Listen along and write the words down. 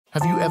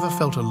Have you ever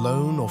felt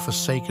alone or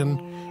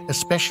forsaken,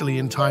 especially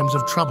in times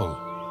of trouble?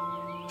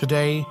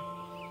 Today,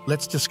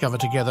 let's discover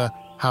together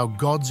how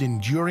God's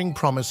enduring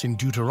promise in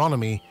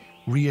Deuteronomy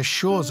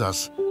reassures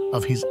us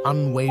of His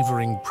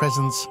unwavering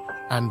presence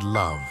and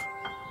love.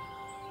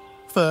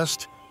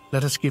 First,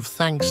 let us give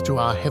thanks to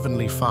our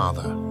Heavenly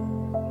Father.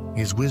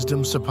 His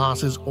wisdom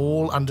surpasses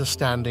all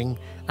understanding,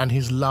 and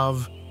His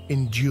love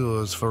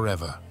endures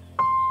forever.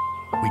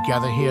 We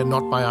gather here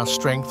not by our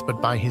strength,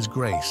 but by His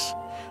grace.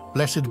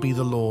 Blessed be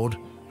the Lord,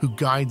 who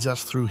guides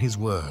us through His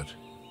word.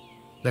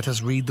 Let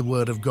us read the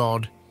word of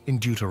God in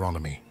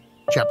Deuteronomy,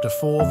 chapter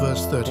 4,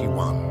 verse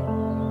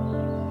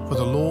 31. For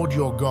the Lord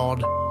your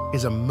God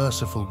is a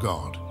merciful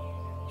God.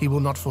 He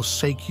will not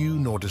forsake you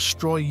nor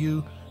destroy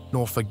you,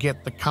 nor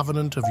forget the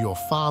covenant of your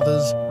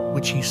fathers,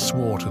 which He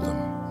swore to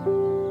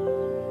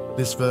them.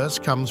 This verse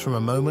comes from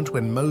a moment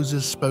when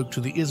Moses spoke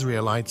to the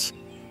Israelites,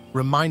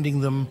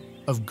 reminding them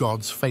of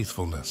God's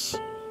faithfulness.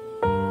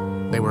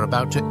 They were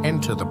about to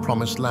enter the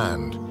promised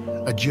land,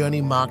 a journey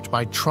marked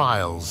by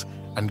trials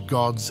and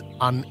God's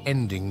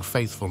unending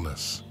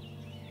faithfulness.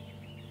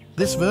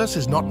 This verse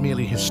is not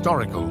merely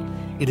historical,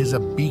 it is a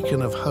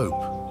beacon of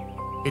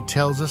hope. It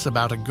tells us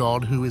about a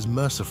God who is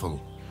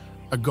merciful,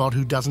 a God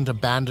who doesn't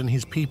abandon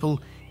His people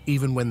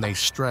even when they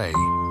stray.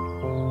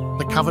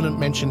 The covenant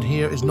mentioned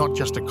here is not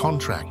just a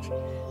contract,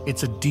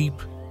 it's a deep,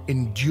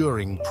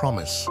 enduring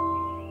promise.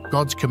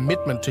 God's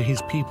commitment to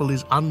His people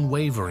is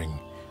unwavering,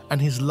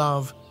 and His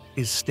love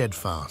is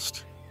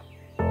steadfast.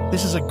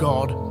 This is a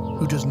God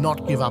who does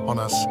not give up on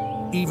us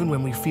even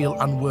when we feel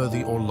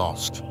unworthy or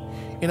lost.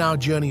 In our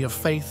journey of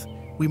faith,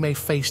 we may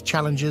face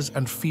challenges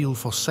and feel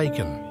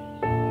forsaken.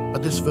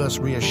 But this verse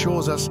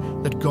reassures us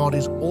that God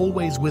is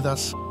always with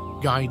us,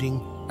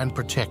 guiding and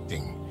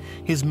protecting.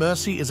 His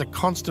mercy is a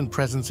constant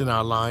presence in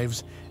our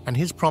lives, and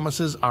His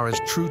promises are as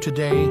true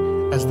today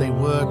as they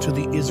were to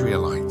the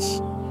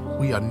Israelites.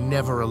 We are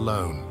never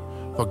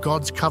alone, for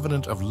God's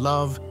covenant of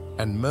love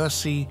and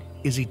mercy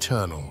is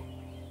eternal.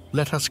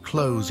 Let us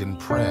close in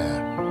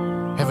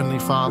prayer. Heavenly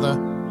Father,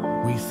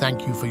 we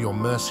thank You for Your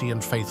mercy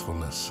and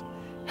faithfulness.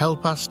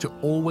 Help us to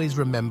always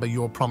remember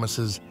Your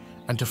promises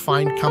and to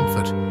find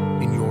comfort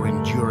in Your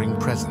enduring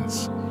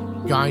presence.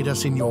 Guide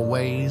us in Your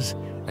ways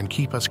and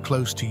keep us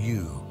close to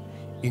You.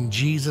 In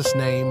Jesus'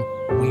 name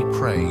we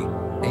pray.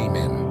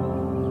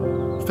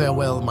 Amen.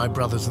 Farewell, my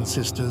brothers and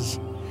sisters.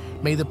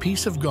 May the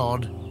peace of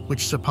God,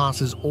 which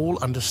surpasses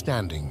all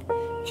understanding,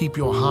 keep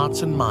your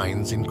hearts and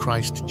minds in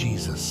Christ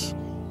Jesus.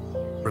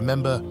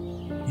 Remember,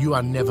 you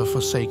are never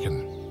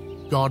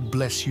forsaken. God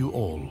bless you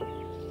all.